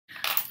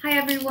Hi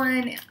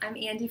everyone, I'm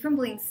Andi from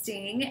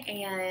BlingSting,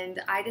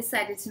 and I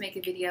decided to make a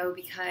video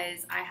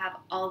because I have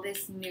all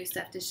this new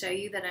stuff to show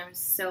you that I'm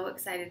so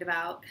excited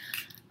about.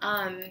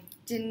 Thought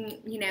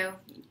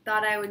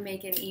I would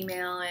make an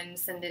email and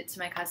send it to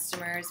my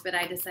customers, but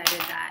I decided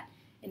that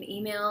an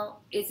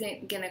email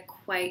isn't gonna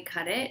quite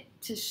cut it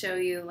to show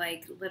you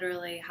like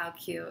literally how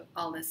cute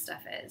all this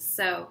stuff is.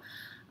 So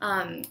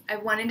I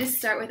wanted to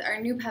start with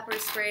our new pepper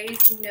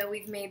sprays. You know,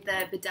 we've made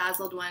the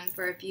bedazzled one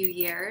for a few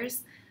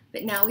years.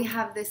 But now we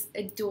have this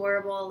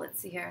adorable, let's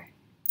see here,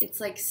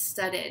 it's like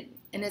studded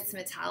and it's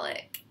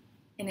metallic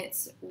and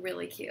it's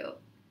really cute.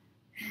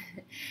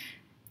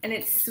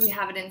 And we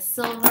have it in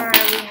silver,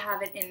 we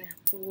have it in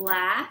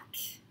black,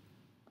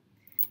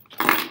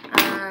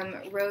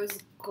 rose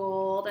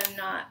gold,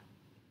 I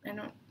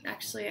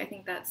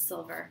think that's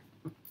silver.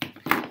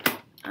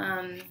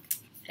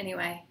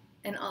 Anyway,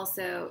 and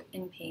also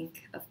in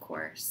pink, of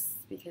course,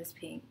 because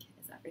pink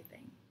is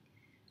everything.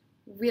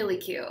 Really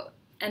cute.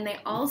 And they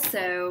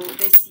also,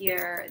 this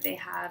year, they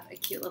have a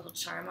cute little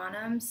charm on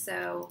them.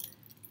 So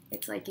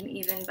it's like an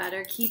even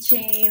better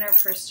keychain or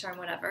purse charm,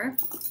 whatever.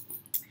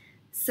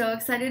 So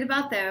excited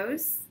about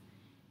those.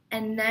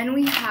 And then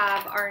we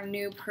have our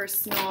new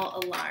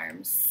personal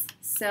alarms.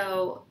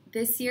 So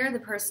this year, the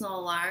personal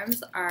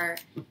alarms are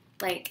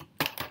like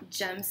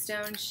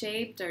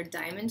gemstone-shaped or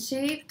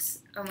diamond-shaped.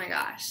 Oh my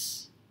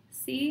gosh.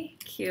 See?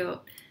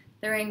 Cute.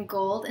 They're in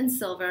gold and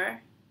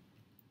silver.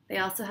 They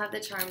also have the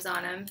charms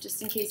on them,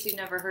 just in case you've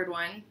never heard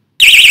one.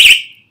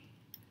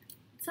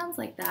 It sounds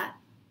like that.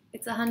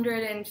 It's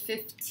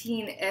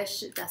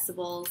 115-ish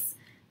decibels.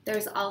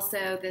 There's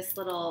also this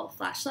little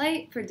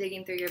flashlight for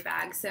digging through your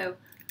bag. So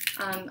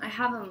I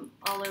have them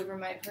all over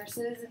my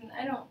purses, and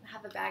I don't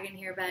have a bag in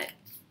here, but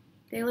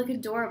they look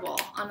adorable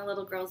on a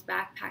little girl's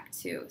backpack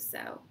too,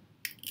 so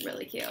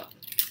really cute.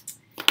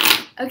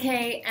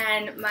 Okay,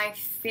 and my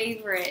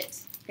favorite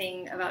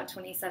thing about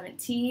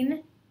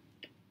 2017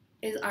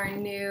 is our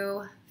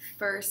new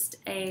first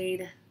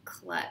aid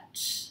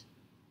clutch,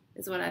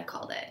 is what I've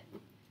called it.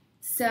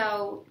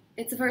 So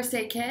it's a first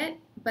aid kit,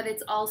 but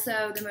it's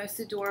also the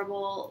most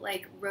adorable,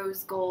 like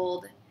rose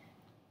gold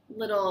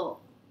little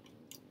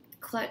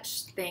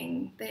clutch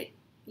thing that,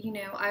 you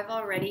know, I've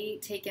already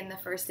taken the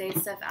first aid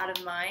stuff out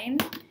of mine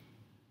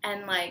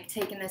and like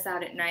taken this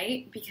out at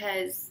night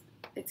because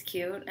it's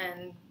cute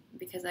and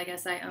because I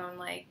guess I own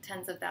like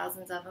tens of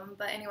thousands of them.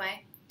 But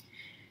anyway,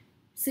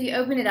 so you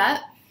open it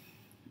up,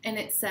 and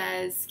it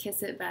says,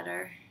 "Kiss it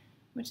better,"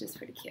 which is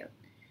pretty cute.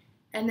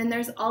 And then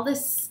there's all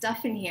this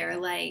stuff in here,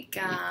 like,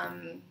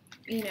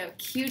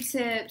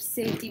 Q-tips,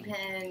 safety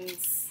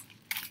pins,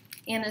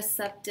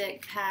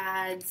 antiseptic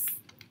pads,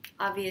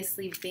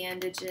 obviously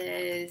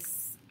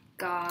bandages,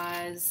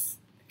 gauze,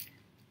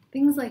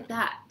 things like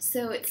that.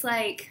 So it's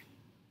like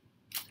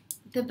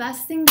the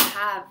best thing to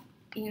have,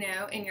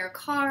 in your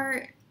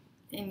car,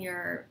 in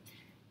your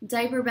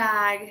diaper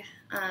bag,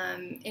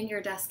 in your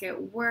desk at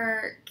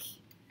work.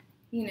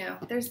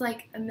 There's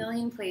like a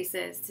million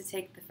places to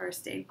take the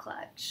first aid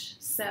clutch.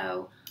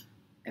 So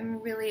I'm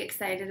really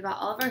excited about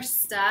all of our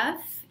stuff,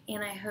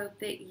 and I hope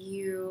that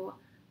you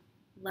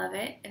love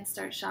it and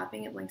start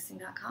shopping at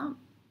BlingSting.com.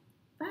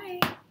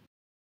 Bye.